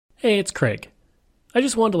Hey, it's Craig. I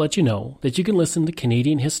just wanted to let you know that you can listen to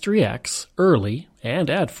Canadian History X early and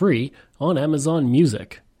ad-free on Amazon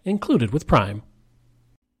Music, included with Prime.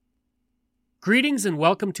 Greetings and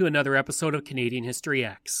welcome to another episode of Canadian History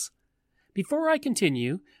X. Before I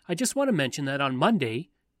continue, I just want to mention that on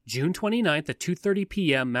Monday, June 29th at 2:30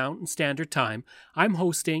 p.m. Mountain Standard Time, I'm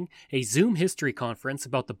hosting a Zoom history conference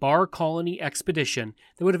about the Barr Colony expedition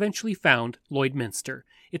that would eventually found Lloydminster.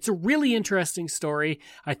 It's a really interesting story.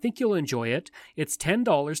 I think you'll enjoy it. It's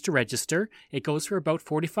 $10 to register. It goes for about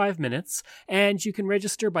 45 minutes, and you can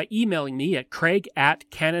register by emailing me at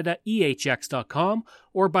craig@canadaehx.com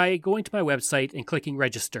or by going to my website and clicking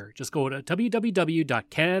register. Just go to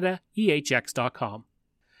www.canadaehx.com.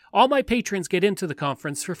 All my patrons get into the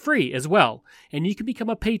conference for free as well, and you can become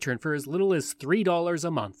a patron for as little as $3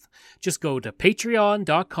 a month. Just go to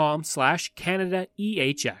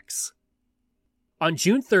patreon.com/CanadaEHX. On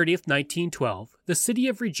June 30th, 1912, the city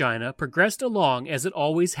of Regina progressed along as it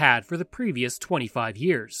always had for the previous 25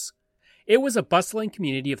 years. It was a bustling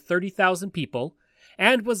community of 30,000 people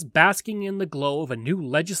and was basking in the glow of a new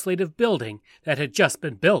legislative building that had just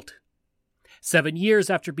been built. 7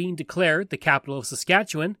 years after being declared the capital of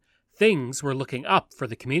Saskatchewan, things were looking up for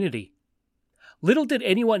the community. Little did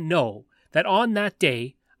anyone know that on that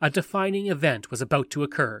day, a defining event was about to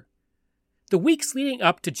occur. The weeks leading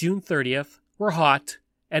up to June 30th were hot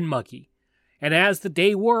and muggy, and as the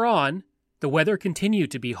day wore on, the weather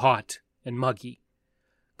continued to be hot and muggy.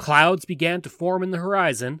 Clouds began to form in the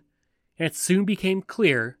horizon, and it soon became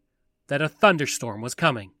clear that a thunderstorm was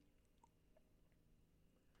coming.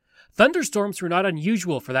 Thunderstorms were not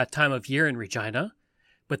unusual for that time of year in Regina,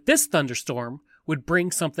 but this thunderstorm would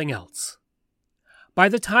bring something else. By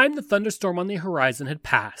the time the thunderstorm on the horizon had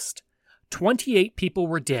passed, 28 people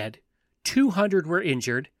were dead, 200 were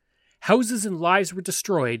injured, houses and lives were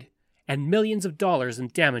destroyed, and millions of dollars in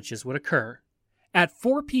damages would occur. At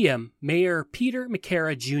 4 p.m., Mayor Peter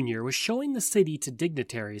McCara Jr. was showing the city to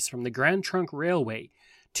dignitaries from the Grand Trunk Railway,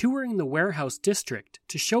 touring the warehouse district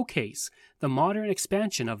to showcase the modern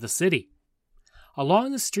expansion of the city.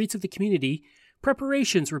 Along the streets of the community,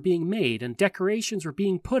 preparations were being made and decorations were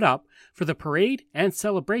being put up for the parade and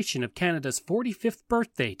celebration of Canada's 45th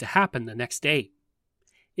birthday to happen the next day.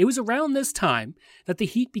 It was around this time that the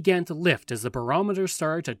heat began to lift as the barometer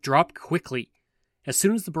started to drop quickly. As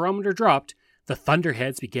soon as the barometer dropped, the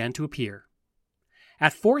thunderheads began to appear.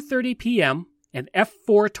 At 4:30 p.m., an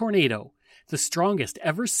F4 tornado, the strongest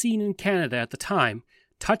ever seen in Canada at the time,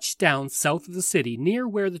 touched down south of the city near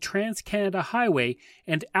where the Trans-Canada Highway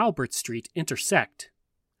and Albert Street intersect.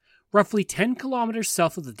 Roughly 10 kilometers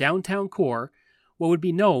south of the downtown core, what would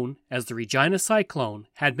be known as the Regina Cyclone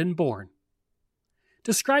had been born.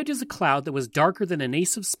 Described as a cloud that was darker than an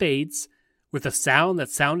ace of spades, with a sound that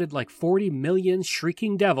sounded like 40 million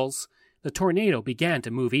shrieking devils, the tornado began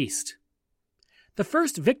to move east. The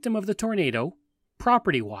first victim of the tornado,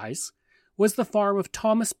 property-wise, was the farm of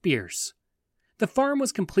Thomas Beers. The farm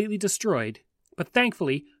was completely destroyed, but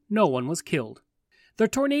thankfully no one was killed. The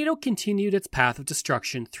tornado continued its path of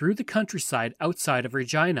destruction through the countryside outside of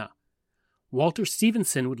Regina. Walter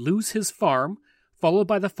Stevenson would lose his farm, followed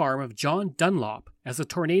by the farm of John Dunlop as the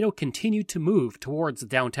tornado continued to move towards the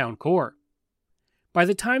downtown core. By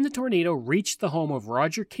the time the tornado reached the home of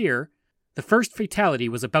Roger Keir, the first fatality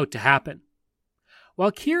was about to happen.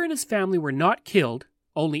 While Keir and his family were not killed,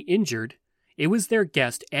 only injured, it was their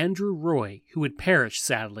guest Andrew Roy who would perish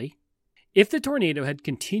sadly. If the tornado had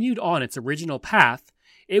continued on its original path,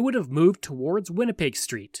 it would have moved towards Winnipeg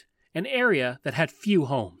Street, an area that had few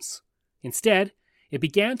homes. Instead, it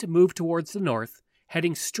began to move towards the north,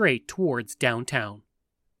 heading straight towards downtown.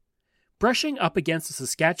 Brushing up against the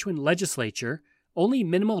Saskatchewan legislature, only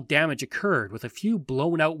minimal damage occurred with a few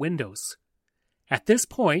blown-out windows. At this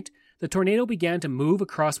point, the tornado began to move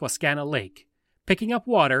across Wascana Lake, picking up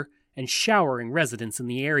water and showering residents in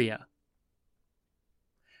the area.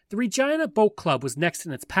 The Regina Boat Club was next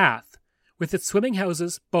in its path, with its swimming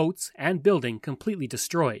houses, boats, and building completely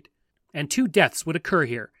destroyed, and 2 deaths would occur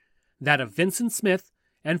here, that of Vincent Smith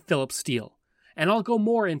and Philip Steele, and I'll go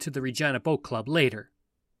more into the Regina Boat Club later.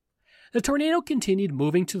 The tornado continued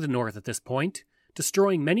moving to the north at this point,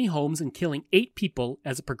 destroying many homes and killing 8 people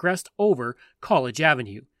as it progressed over College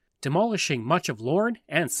Avenue, demolishing much of Lorne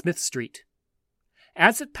and Smith Street.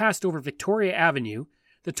 As it passed over Victoria Avenue,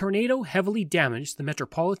 the tornado heavily damaged the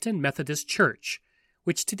Metropolitan Methodist Church,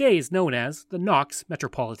 which today is known as the Knox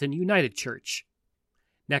Metropolitan United Church.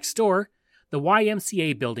 Next door, the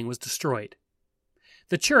YMCA building was destroyed.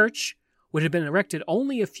 The church, which had been erected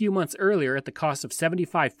only a few months earlier at the cost of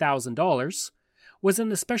 $75,000, was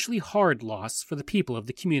an especially hard loss for the people of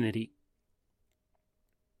the community.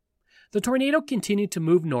 The tornado continued to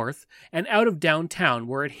move north and out of downtown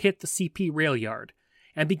where it hit the CP rail yard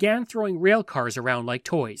and began throwing rail cars around like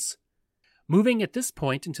toys. Moving at this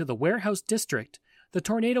point into the warehouse district, the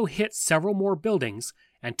tornado hit several more buildings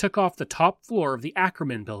and took off the top floor of the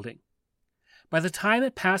Ackerman building. By the time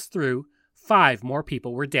it passed through, 5 more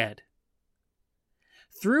people were dead.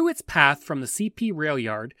 Through its path from the CP rail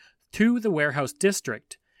yard to the warehouse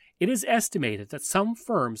district, it is estimated that some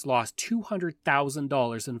firms lost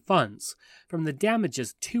 $200,000 in funds from the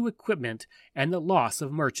damages to equipment and the loss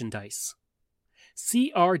of merchandise.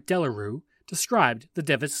 C.R. Delarue described the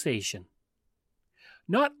devastation.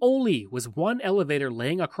 Not only was one elevator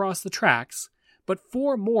laying across the tracks, but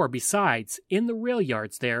 4 more besides in the rail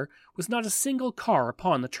yards. There was not a single car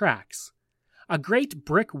upon the tracks. A great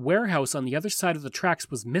brick warehouse on the other side of the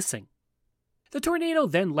tracks was missing. The tornado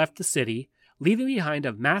then left the city, leaving behind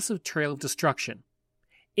a massive trail of destruction.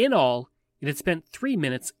 In all, it had spent 3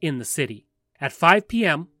 minutes in the city. At 5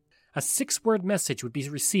 p.m., a 6-word message would be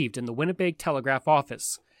received in the Winnipeg Telegraph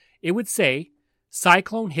office. It would say,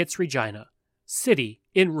 "Cyclone hits Regina. City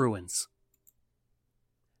in ruins."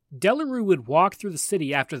 Delarue would walk through the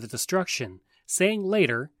city after the destruction, saying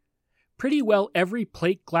later, "Pretty well every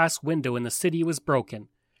plate glass window in the city was broken,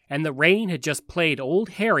 and the rain had just played Old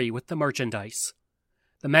Harry with the merchandise.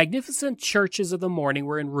 The magnificent churches of the morning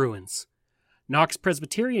were in ruins. Knox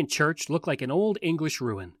Presbyterian Church looked like an old English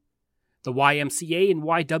ruin. The YMCA and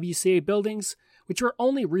YWCA buildings, which were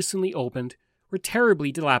only recently opened, were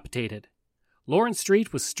terribly dilapidated. Lawrence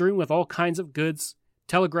Street was strewn with all kinds of goods,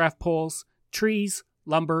 telegraph poles, trees,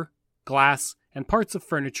 lumber, glass, and parts of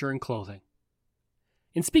furniture and clothing."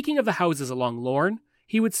 In speaking of the houses along Lorne,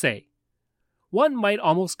 he would say, "One might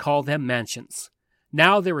almost call them mansions.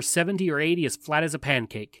 Now there were 70 or 80 as flat as a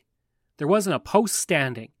pancake. There wasn't a post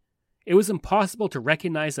standing. It was impossible to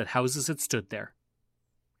recognize that houses had stood there."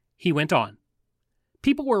 He went on.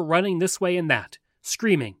 "People were running this way and that,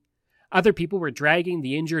 screaming. Other people were dragging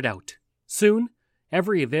the injured out. Soon,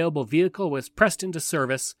 every available vehicle was pressed into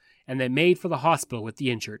service, and they made for the hospital with the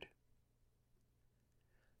injured."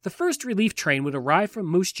 The first relief train would arrive from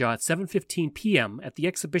Moose Jaw at 7:15 p.m. at the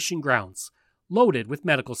exhibition grounds, loaded with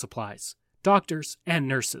medical supplies, doctors, and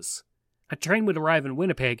nurses. A train would arrive in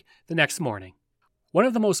Winnipeg the next morning. One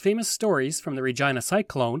of the most famous stories from the Regina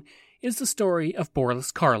cyclone is the story of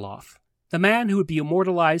Boris Karloff, the man who would be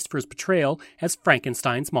immortalized for his portrayal as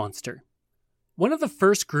Frankenstein's monster. One of the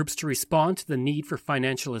first groups to respond to the need for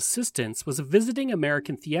financial assistance was a visiting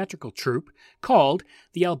American theatrical troupe called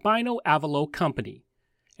the Albino Avalo Company,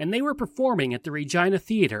 and they were performing at the Regina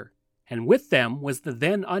Theatre, and with them was the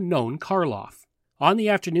then unknown Karloff. On the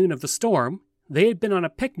afternoon of the storm, they had been on a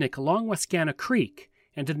picnic along Wascana Creek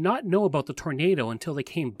and did not know about the tornado until they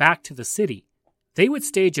came back to the city. They would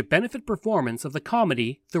stage a benefit performance of the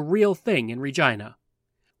comedy The Real Thing in Regina.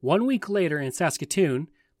 1 week later in Saskatoon,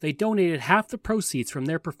 they donated half the proceeds from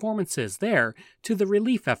their performances there to the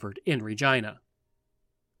relief effort in Regina.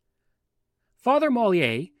 Father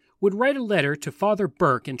Mollier would write a letter to Father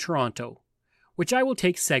Burke in Toronto, which I will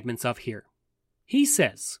take segments of here. He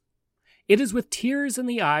says, "It is with tears in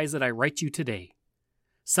the eyes that I write you today.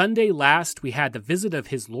 Sunday last we had the visit of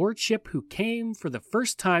His Lordship, who came for the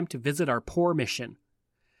first time to visit our poor mission.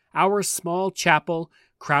 Our small chapel,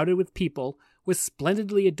 crowded with people, was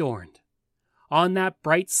splendidly adorned. On that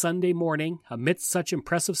bright Sunday morning, amidst such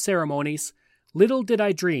impressive ceremonies, little did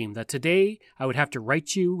I dream that today I would have to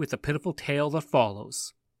write you with the pitiful tale that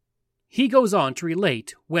follows." He goes on to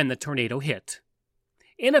relate when the tornado hit.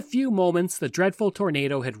 "In a few moments, the dreadful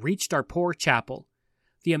tornado had reached our poor chapel.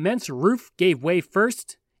 The immense roof gave way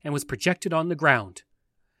first and was projected on the ground.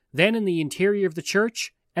 Then in the interior of the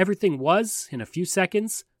church, everything was, in a few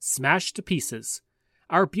seconds, smashed to pieces.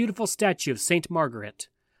 Our beautiful statue of St. Margaret,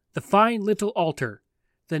 the fine little altar,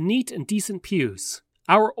 the neat and decent pews,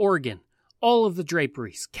 our organ, all of the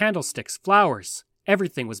draperies, candlesticks, flowers,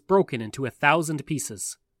 everything was broken into 1,000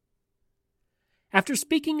 pieces." After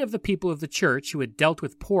speaking of the people of the church who had dealt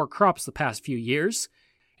with poor crops the past few years,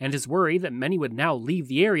 and his worry that many would now leave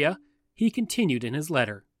the area, he continued in his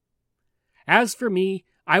letter, "As for me,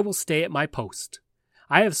 I will stay at my post.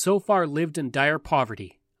 I have so far lived in dire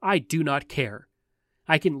poverty. I do not care.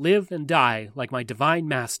 I can live and die like my divine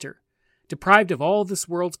master, deprived of all this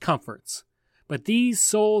world's comforts. But these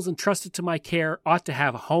souls entrusted to my care ought to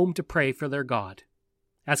have a home to pray for their God."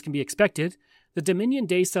 As can be expected, the Dominion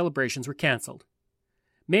Day celebrations were cancelled.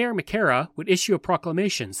 Mayor McCara would issue a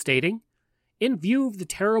proclamation stating, "In view of the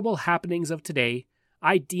terrible happenings of today,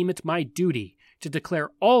 I deem it my duty to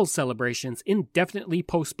declare all celebrations indefinitely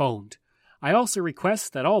postponed. I also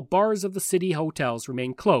request that all bars of the city hotels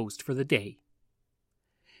remain closed for the day."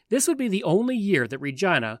 This would be the only year that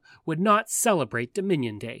Regina would not celebrate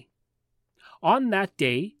Dominion Day. On that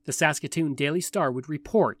day, the Saskatoon Daily Star would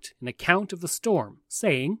report an account of the storm,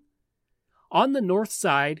 saying, "On the north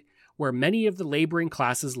side, where many of the laboring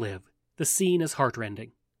classes live, the scene is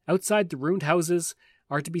heartrending. Outside the ruined houses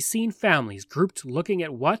are to be seen families grouped looking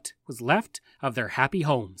at what was left of their happy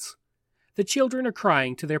homes. The children are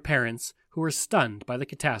crying to their parents who were stunned by the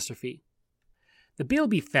catastrophe. The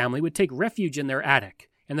Bilby family would take refuge in their attic,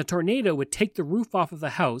 and the tornado would take the roof off of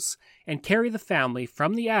the house and carry the family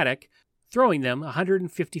from the attic, throwing them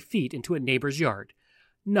 150 feet into a neighbor's yard.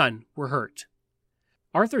 None were hurt.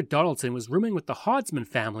 Arthur Donaldson was rooming with the Hodgsman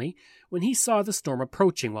family when he saw the storm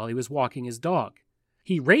approaching while he was walking his dog.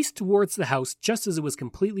 He raced towards the house just as it was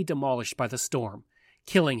completely demolished by the storm,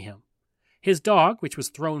 killing him. His dog, which was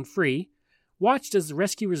thrown free, watched as the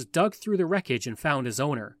rescuers dug through the wreckage and found his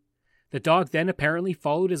owner. The dog then apparently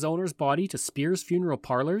followed his owner's body to Spears Funeral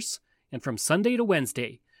Parlors, and from Sunday to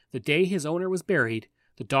Wednesday, the day his owner was buried,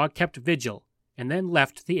 the dog kept vigil and then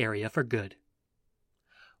left the area for good.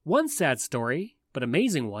 One sad story, but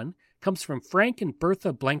amazing one, comes from Frank and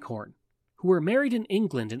Bertha Blenkhorn, who were married in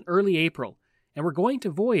England in early April and were going to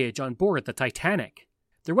voyage on board the Titanic.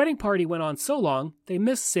 Their wedding party went on so long they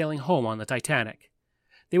missed sailing home on the Titanic.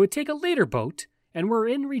 They would take a later boat and were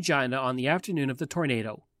in Regina on the afternoon of the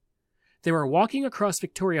tornado. They were walking across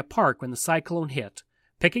Victoria Park when the cyclone hit,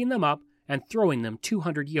 picking them up and throwing them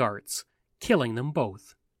 200 yards, killing them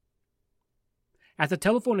both. At the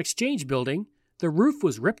Telephone Exchange building, the roof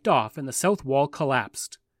was ripped off and the south wall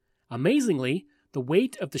collapsed. Amazingly, the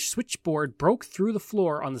weight of the switchboard broke through the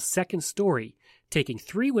floor on the second story, taking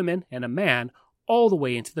 3 women and a man all the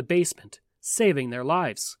way into the basement, saving their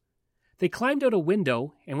lives. They climbed out a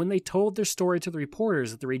window, and when they told their story to the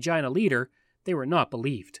reporters at the Regina Leader, they were not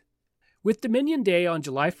believed. With Dominion Day on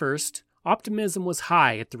July 1st, optimism was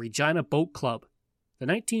high at the Regina Boat Club. The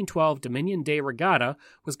 1912 Dominion Day Regatta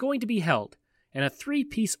was going to be held, and a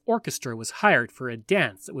 3-piece orchestra was hired for a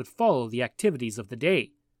dance that would follow the activities of the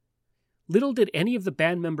day. Little did any of the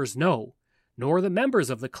band members know, nor the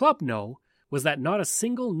members of the club know, was that not a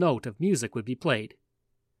single note of music would be played.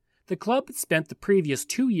 The club had spent the previous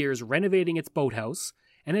 2 years renovating its boathouse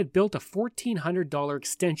and had built a $1,400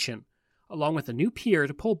 extension, along with a new pier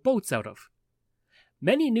to pull boats out of.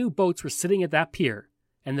 Many new boats were sitting at that pier,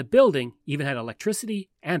 and the building even had electricity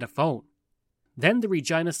and a phone. Then the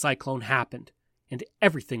Regina cyclone happened, and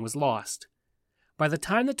everything was lost. By the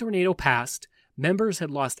time the tornado passed, members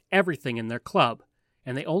had lost everything in their club,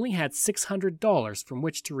 and they only had $600 from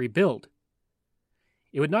which to rebuild.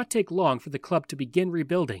 It would not take long for the club to begin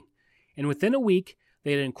rebuilding, and within a week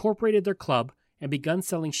they had incorporated their club and begun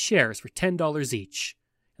selling shares for $10 each,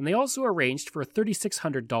 and they also arranged for a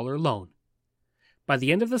 $3,600 loan. By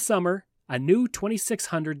the end of the summer, a new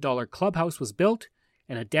 $2,600 clubhouse was built,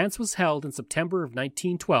 and a dance was held in September of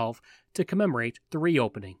 1912 to commemorate the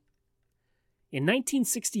reopening. In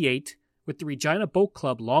 1968, with the Regina Boat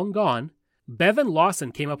Club long gone, Bevan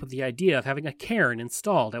Lawson came up with the idea of having a cairn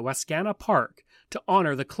installed at Wascana Park to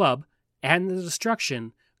honor the club and the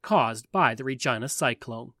destruction caused by the Regina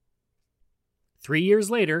cyclone. 3 years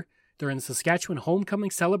later, during the Saskatchewan homecoming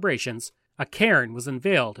celebrations, a cairn was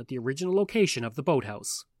unveiled at the original location of the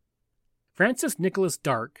boathouse. Francis Nicholas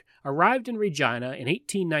Dark arrived in Regina in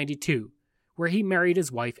 1892, where he married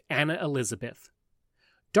his wife Anna Elizabeth.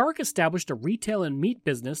 Dark established a retail and meat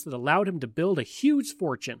business that allowed him to build a huge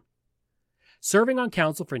fortune. Serving on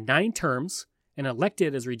council for 9 terms and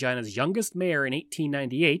elected as Regina's youngest mayor in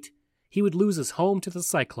 1898, he would lose his home to the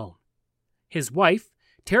cyclone. His wife,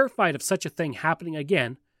 terrified of such a thing happening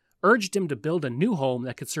again, urged him to build a new home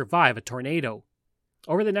that could survive a tornado.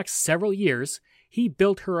 Over the next several years, he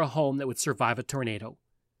built her a home that would survive a tornado.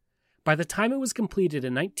 By the time it was completed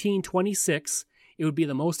in 1926, it would be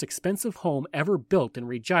the most expensive home ever built in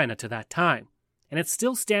Regina to that time, and it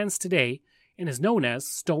still stands today and is known as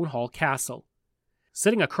Stonehall Castle.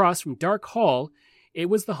 Sitting across from Dark Hall, it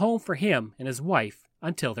was the home for him and his wife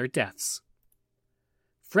until their deaths.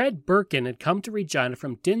 Fred Birkin had come to Regina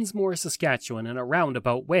from Dinsmore, Saskatchewan in a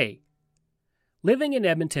roundabout way. Living in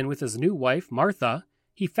Edmonton with his new wife, Martha,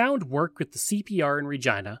 he found work with the CPR in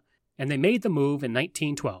Regina, and they made the move in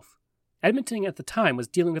 1912. Edmonton at the time was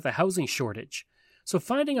dealing with a housing shortage, so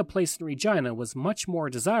finding a place in Regina was much more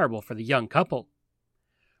desirable for the young couple.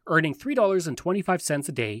 Earning $3.25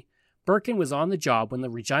 a day, Birkin was on the job when the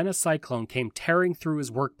Regina cyclone came tearing through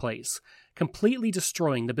his workplace, completely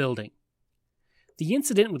destroying the building. The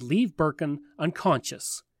incident would leave Birkin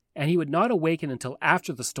unconscious, and he would not awaken until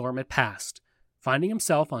after the storm had passed. Finding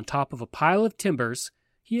himself on top of a pile of timbers,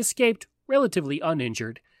 he escaped relatively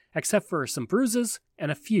uninjured except for some bruises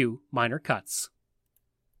and a few minor cuts.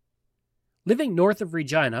 Living north of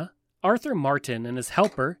Regina, Arthur Martin and his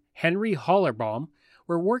helper, Henry Hollerbaum,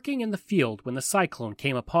 were working in the field when the cyclone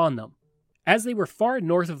came upon them. As they were far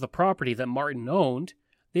north of the property that Martin owned,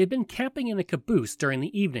 they had been camping in a caboose during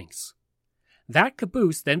the evenings. That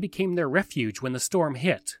caboose then became their refuge when the storm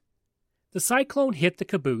hit. The cyclone hit the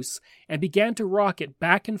caboose and began to rock it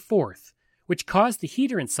back and forth, which caused the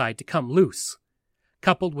heater inside to come loose.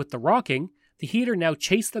 Coupled with the rocking, the heater now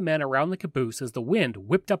chased the men around the caboose as the wind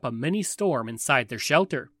whipped up a mini storm inside their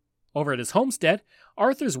shelter. Over at his homestead,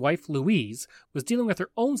 Arthur's wife Louise was dealing with her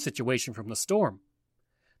own situation from the storm.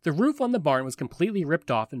 The roof on the barn was completely ripped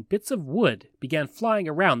off and bits of wood began flying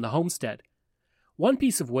around the homestead. One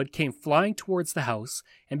piece of wood came flying towards the house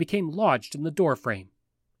and became lodged in the doorframe.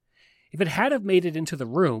 If it had have made it into the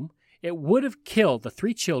room, it would have killed the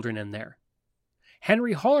 3 children in there.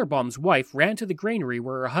 Henry Hollerbaum's wife ran to the granary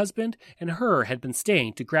where her husband and her had been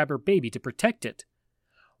staying to grab her baby to protect it.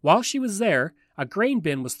 While she was there, a grain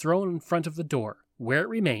bin was thrown in front of the door, where it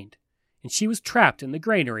remained, and she was trapped in the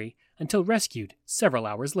granary until rescued several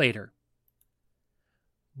hours later.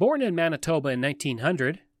 Born in Manitoba in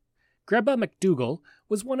 1900, Greba McDougall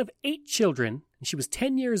was one of 8 children, and she was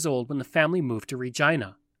 10 years old when the family moved to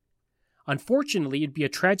Regina. Unfortunately, it'd be a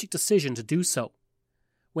tragic decision to do so.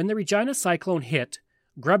 When the Regina cyclone hit,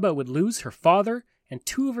 Greba would lose her father and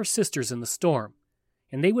 2 of her sisters in the storm,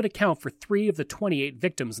 and they would account for 3 of the 28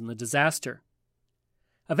 victims in the disaster.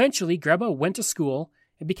 Eventually, Greba went to school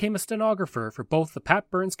and became a stenographer for both the Pat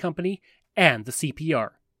Burns Company and the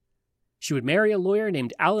CPR. She would marry a lawyer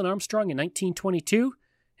named Alan Armstrong in 1922,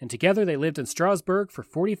 and together they lived in Strasbourg for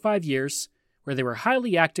 45 years, where they were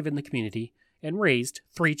highly active in the community and raised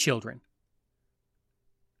 3 children.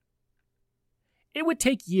 It would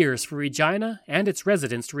take years for Regina and its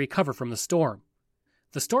residents to recover from the storm.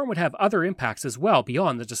 The storm would have other impacts as well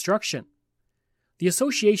beyond the destruction. The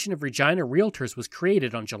Association of Regina Realtors was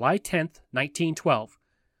created on July 10, 1912,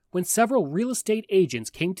 when several real estate agents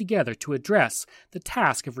came together to address the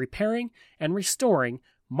task of repairing and restoring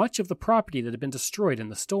much of the property that had been destroyed in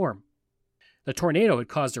the storm. The tornado had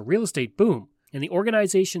caused a real estate boom, and the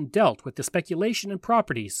organization dealt with the speculation in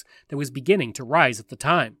properties that was beginning to rise at the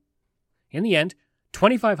time. In the end,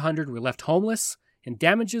 2,500 were left homeless, and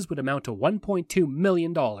damages would amount to $1.2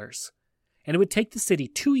 million. And it would take the city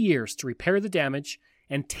 2 years to repair the damage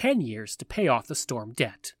and 10 years to pay off the storm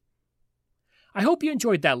debt. I hope you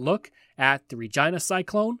enjoyed that look at the Regina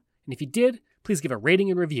cyclone, and if you did, please give a rating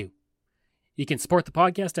and review. You can support the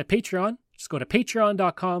podcast at Patreon. Just go to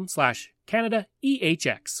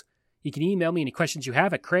patreon.com/CanadaEHX. You can email me any questions you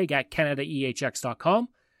have at craig@CanadaEHX.com.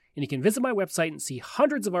 And you can visit my website and see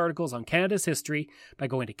hundreds of articles on Canada's history by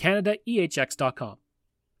going to CanadaEHX.com.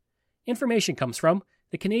 Information comes from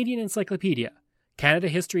the Canadian Encyclopedia,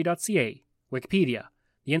 CanadaHistory.ca, Wikipedia,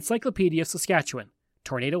 the Encyclopedia of Saskatchewan,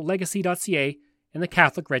 TornadoLegacy.ca, and the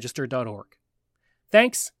CatholicRegister.org.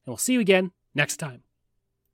 Thanks, and we'll see you again next time.